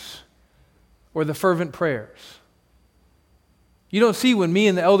mornings or the fervent prayers. You don't see when me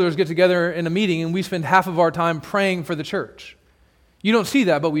and the elders get together in a meeting and we spend half of our time praying for the church. You don't see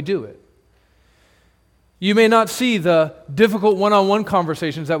that, but we do it. You may not see the difficult one-on-one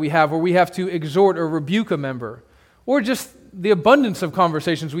conversations that we have where we have to exhort or rebuke a member, or just the abundance of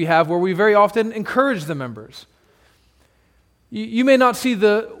conversations we have where we very often encourage the members. You may not see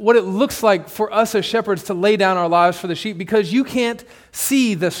what it looks like for us as shepherds to lay down our lives for the sheep because you can't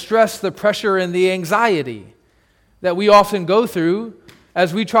see the stress, the pressure, and the anxiety that we often go through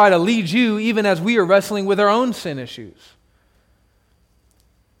as we try to lead you, even as we are wrestling with our own sin issues.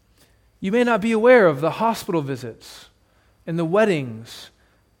 You may not be aware of the hospital visits and the weddings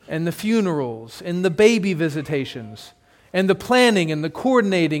and the funerals and the baby visitations and the planning and the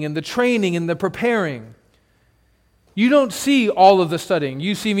coordinating and the training and the preparing. You don't see all of the studying.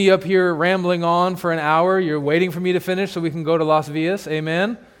 You see me up here rambling on for an hour. You're waiting for me to finish so we can go to Las Vegas.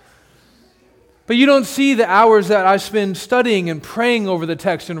 Amen? But you don't see the hours that I spend studying and praying over the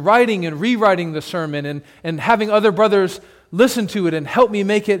text and writing and rewriting the sermon and having other brothers listen to it and help me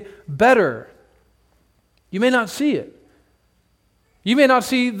make it better. You may not see it. You may not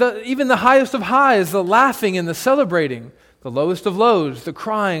see even the highest of highs, the laughing and the celebrating, the lowest of lows, the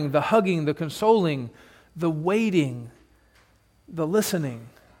crying, the hugging, the consoling, the waiting, the listening,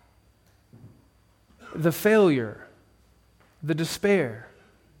 the failure, the despair.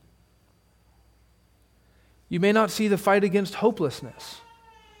 You may not see the fight against hopelessness,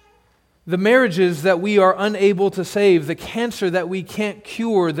 the marriages that we are unable to save, the cancer that we can't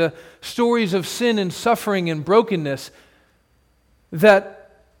cure, the stories of sin and suffering and brokenness that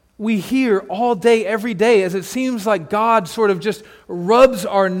we hear all day, every day, as it seems like God sort of just rubs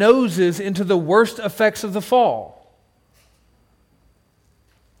our noses into the worst effects of the fall.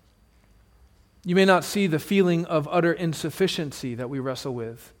 You may not see the feeling of utter insufficiency that we wrestle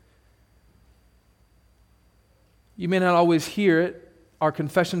with. You may not always hear it, our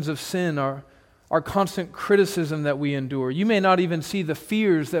confessions of sin, our constant criticism that we endure. You may not even see the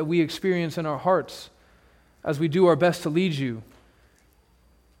fears that we experience in our hearts as we do our best to lead you.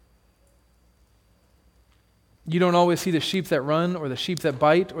 You don't always see the sheep that run, or the sheep that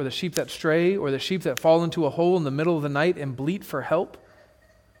bite, or the sheep that stray, or the sheep that fall into a hole in the middle of the night and bleat for help.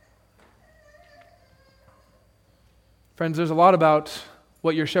 Friends, there's a lot about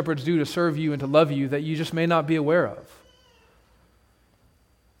what your shepherds do to serve you and to love you that you just may not be aware of.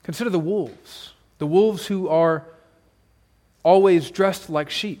 Consider the wolves who are always dressed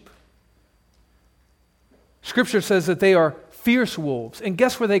like sheep. Scripture says that they are fierce wolves, and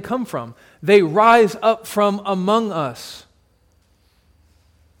guess where they come from? They rise up from among us,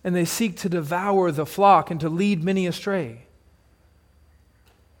 and they seek to devour the flock and to lead many astray.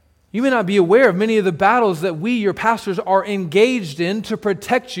 You may not be aware of many of the battles that we, your pastors, are engaged in to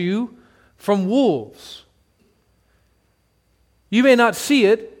protect you from wolves. You may not see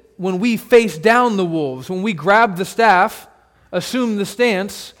it when we face down the wolves, when we grab the staff, assume the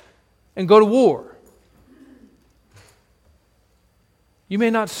stance, and go to war. You may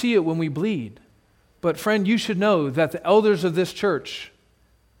not see it when we bleed, but friend, you should know that the elders of this church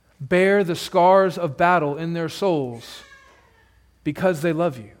bear the scars of battle in their souls because they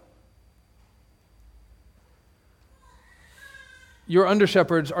love you. Your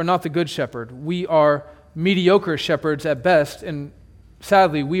under-shepherds are not the good shepherd. We are mediocre shepherds at best, and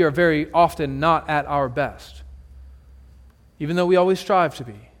sadly, we are very often not at our best, even though we always strive to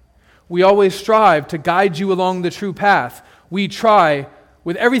be. We always strive to guide you along the true path. We try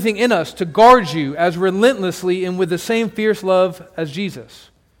with everything in us to guard you as relentlessly and with the same fierce love as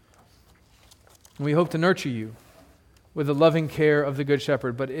Jesus. And we hope to nurture you with the loving care of the Good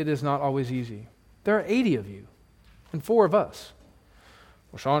Shepherd, but it is not always easy. There are 80 of you and 4 of us.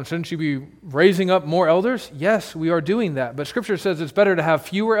 Well, Sean, shouldn't you be raising up more elders? Yes, we are doing that. But Scripture says it's better to have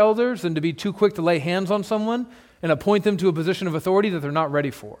fewer elders than to be too quick to lay hands on someone and appoint them to a position of authority that they're not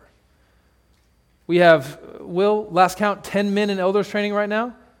ready for. We have, last count, 10 men in elders training right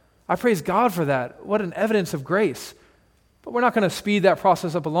now. I praise God for that. What an evidence of grace. But we're not going to speed that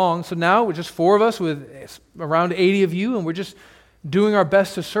process up along. So now we're just 4 of us with around 80 of you, and we're just doing our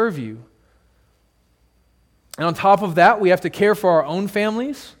best to serve you. And on top of that, we have to care for our own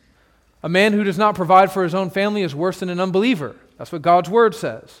families. A man who does not provide for his own family is worse than an unbeliever. That's what God's Word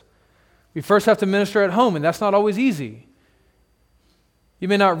says. We first have to minister at home, and that's not always easy. You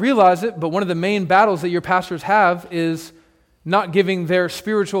may not realize it, but one of the main battles that your pastors have is not giving their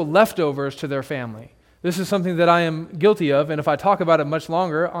spiritual leftovers to their family. This is something that I am guilty of, and if I talk about it much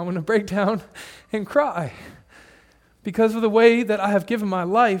longer, I'm going to break down and cry because of the way that I have given my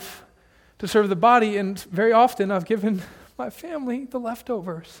life to serve the body, and very often I've given my family the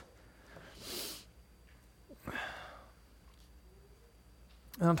leftovers.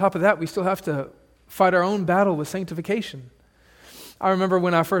 And on top of that, we still have to fight our own battle with sanctification. I remember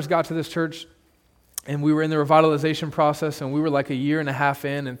when I first got to this church, and we were in the revitalization process, and we were like a year and a half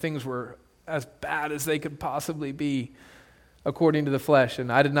in, and things were as bad as they could possibly be according to the flesh,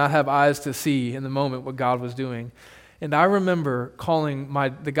 and I did not have eyes to see in the moment what God was doing. And I remember calling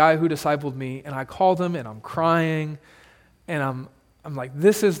the guy who discipled me, and I called him, and I'm crying, and I'm like,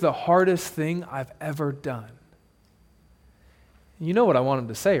 this is the hardest thing I've ever done. You know what I want him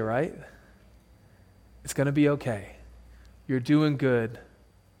to say, right? It's going to be okay. You're doing good.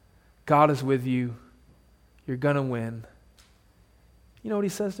 God is with you. You're going to win. You know what he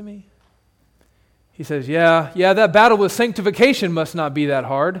says to me? He says, yeah, that battle with sanctification must not be that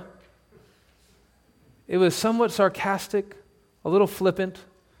hard. It was somewhat sarcastic, a little flippant.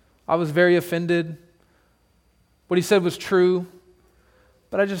 I was very offended. What he said was true.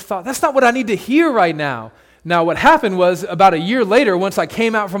 But I just thought, that's not what I need to hear right now. Now, what happened was about a year later, once I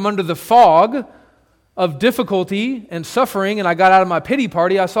came out from under the fog of difficulty and suffering, and I got out of my pity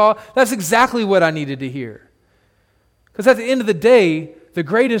party, I saw that's exactly what I needed to hear. Because at the end of the day, the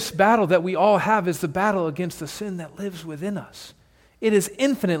greatest battle that we all have is the battle against the sin that lives within us. It is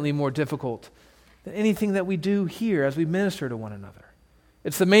infinitely more difficult than anything that we do here as we minister to one another.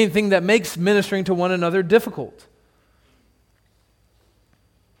 It's the main thing that makes ministering to one another difficult.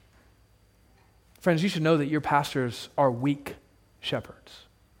 Friends, you should know that your pastors are weak shepherds.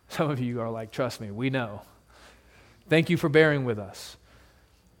 Some of you are like, trust me, we know. Thank you for bearing with us.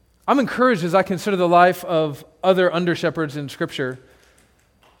 I'm encouraged as I consider the life of other under-shepherds in Scripture.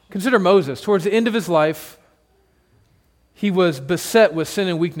 Consider Moses. Towards the end of his life, he was beset with sin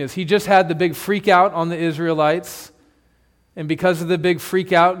and weakness. He just had the big freak out on the Israelites. And because of the big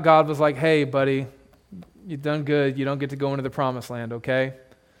freak out, God was like, hey, buddy, you've done good. You don't get to go into the promised land, okay?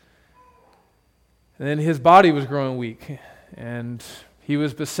 And then his body was growing weak, and he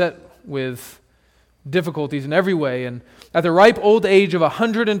was beset with difficulties in every way. And at the ripe old age of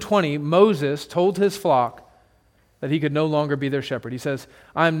 120, Moses told his flock that he could no longer be their shepherd. He says,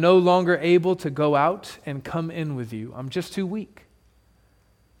 I'm no longer able to go out and come in with you. I'm just too weak.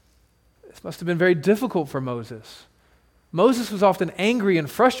 This must have been very difficult for Moses. Moses was often angry and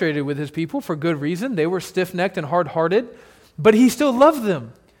frustrated with his people for good reason. They were stiff-necked and hard-hearted, but he still loved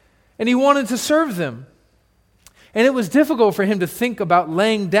them, and he wanted to serve them. And it was difficult for him to think about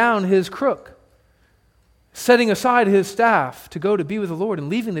laying down his crook, setting aside his staff to go to be with the Lord and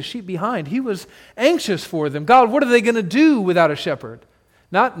leaving the sheep behind. He was anxious for them. God, what are they going to do without a shepherd?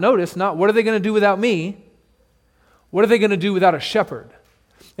 Not what are they going to do without me? What are they going to do without a shepherd?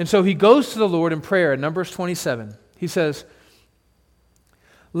 And so he goes to the Lord in prayer in Numbers 27. He says,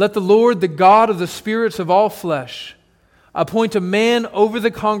 let the Lord, the God of the spirits of all flesh, appoint a man over the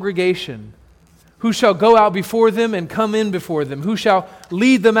congregation who shall go out before them and come in before them, who shall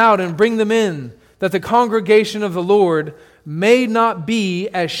lead them out and bring them in, that the congregation of the Lord may not be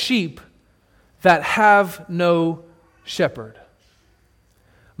as sheep that have no shepherd.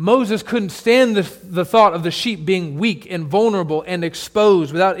 Moses couldn't stand the thought of the sheep being weak and vulnerable and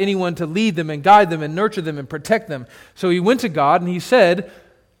exposed without anyone to lead them and guide them and nurture them and protect them. So he went to God and he said,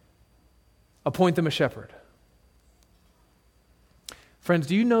 appoint them a shepherd. Friends,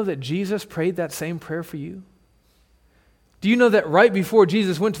 do you know that Jesus prayed that same prayer for you? Do you know that right before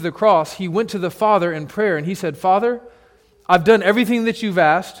Jesus went to the cross, he went to the Father in prayer and he said, Father, I've done everything that you've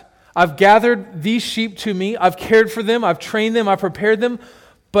asked. I've gathered these sheep to me. I've cared for them. I've trained them. I've prepared them.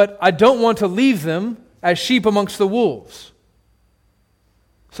 But I don't want to leave them as sheep amongst the wolves.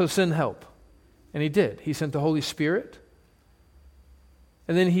 So send help. And he did. He sent the Holy Spirit.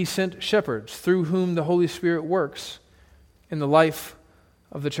 And then he sent shepherds through whom the Holy Spirit works in the life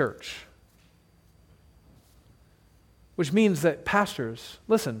of the church. Which means that pastors,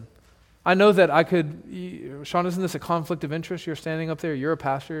 listen, I know that I could, Sean, isn't this a conflict of interest? You're standing up there, you're a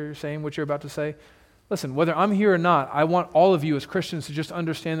pastor, you're saying what you're about to say. Listen, whether I'm here or not, I want all of you as Christians to just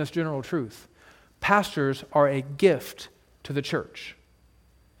understand this general truth. Pastors are a gift to the church,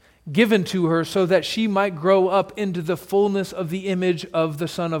 given to her so that she might grow up into the fullness of the image of the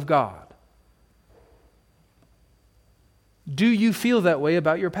Son of God. Do you feel that way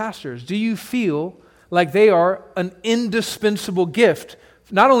about your pastors? Do you feel like they are an indispensable gift,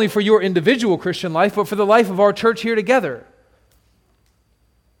 not only for your individual Christian life, but for the life of our church here together?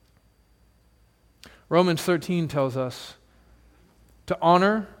 Romans 13 tells us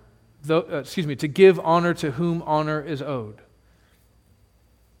to give honor to whom honor is owed.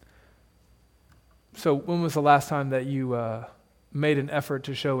 So when was the last time that you made an effort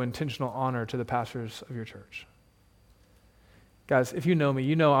to show intentional honor to the pastors of your church? Guys, if you know me,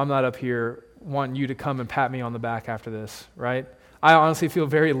 you know I'm not up here wanting you to come and pat me on the back after this, right? I honestly feel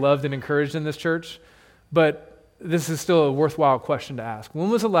very loved and encouraged in this church, but this is still a worthwhile question to ask. When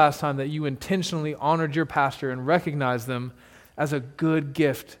was the last time that you intentionally honored your pastor and recognized them as a good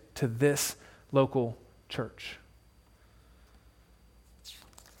gift to this local church?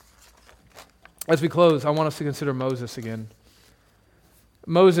 As we close, I want us to consider Moses again.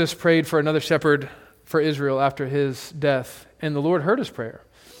 Moses prayed for another shepherd for Israel after his death, and the Lord heard his prayer.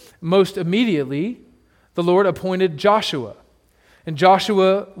 Most immediately, the Lord appointed Joshua, and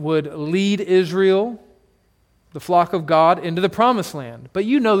Joshua would lead Israel, the flock of God, into the promised land. But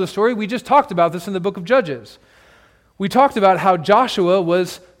you know the story. We just talked about this in the book of Judges. We talked about how Joshua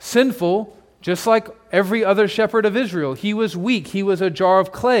was sinful, just like every other shepherd of Israel. He was weak. He was a jar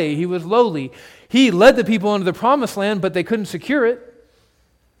of clay. He was lowly. He led the people into the promised land, but they couldn't secure it,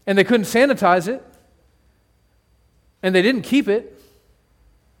 and they couldn't sanitize it, and they didn't keep it,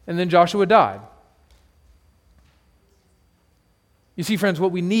 and then Joshua died. You see, friends,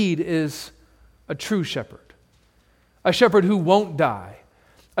 what we need is a true shepherd. A shepherd who won't die.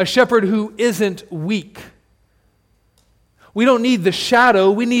 A shepherd who isn't weak. We don't need the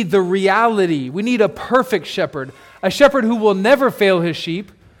shadow, we need the reality. We need a perfect shepherd. A shepherd who will never fail his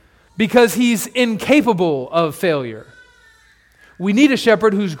sheep because he's incapable of failure. We need a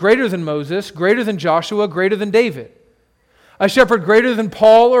shepherd who's greater than Moses, greater than Joshua, greater than David. A shepherd greater than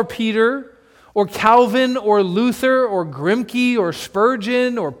Paul or Peter or Calvin or Luther or Grimke or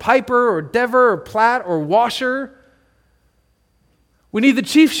Spurgeon or Piper or Dever or Platt or Washer. We need the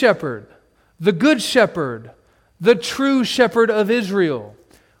chief shepherd, the good shepherd, the true shepherd of Israel.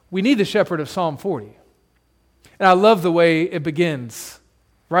 We need the shepherd of Psalm 40. And I love the way it begins.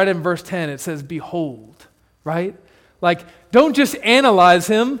 Right in verse 10, it says, behold, right? Like, don't just analyze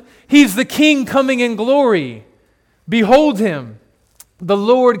him. He's the King coming in glory. Behold him. The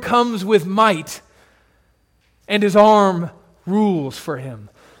Lord comes with might, and his arm rules for him.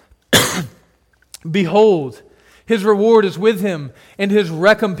 Behold, his reward is with him, and his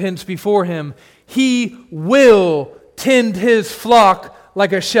recompense before him. He will tend his flock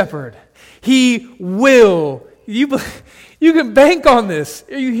like a shepherd. He will. You can bank on this.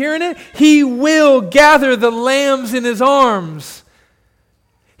 Are you hearing it? He will gather the lambs in his arms.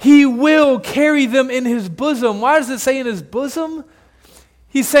 He will carry them in his bosom. Why does it say in his bosom?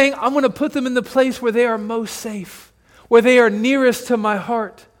 He's saying, I'm going to put them in the place where they are most safe, where they are nearest to my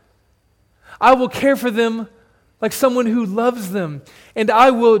heart. I will care for them like someone who loves them, and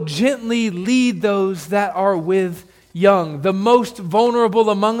I will gently lead those that are with young. The most vulnerable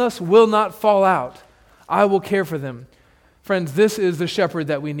among us will not fall out. I will care for them. Friends, this is the shepherd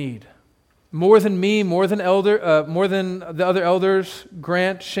that we need. More than me, more than the other elders,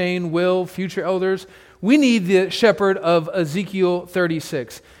 Grant, Shane, Will, future elders. We need the shepherd of Ezekiel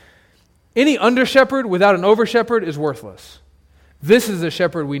 36. Any under shepherd without an over shepherd is worthless. This is the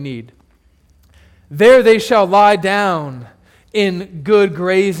shepherd we need. There they shall lie down in good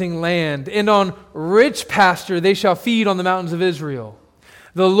grazing land, and on rich pasture they shall feed on the mountains of Israel.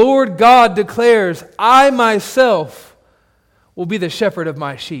 The Lord God declares, I myself will be the shepherd of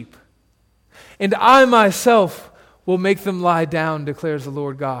my sheep, and I myself will make them lie down, declares the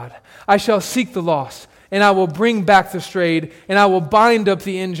Lord God. I shall seek the lost, and I will bring back the strayed, and I will bind up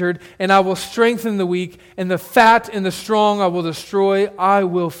the injured, and I will strengthen the weak, and the fat and the strong I will destroy. I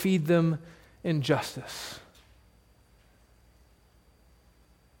will feed them in justice.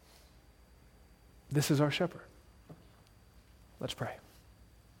 This is our shepherd. Let's pray.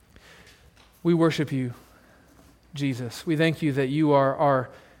 We worship you, Jesus. We thank you that you are our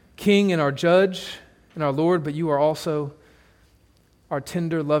King and our Judge and our Lord, but you are also our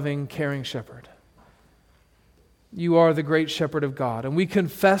tender, loving, caring shepherd. You are the great shepherd of God, and we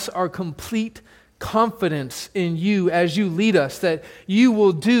confess our complete confidence in you as you lead us, that you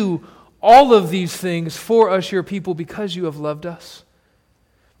will do all of these things for us, your people, because you have loved us,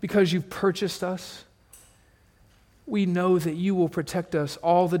 because you've purchased us. We know that you will protect us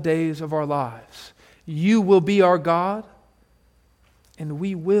all the days of our lives. You will be our God, and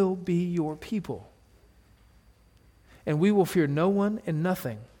we will be your people. And we will fear no one and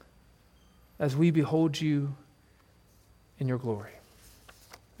nothing as we behold you in your glory.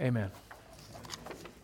 Amen.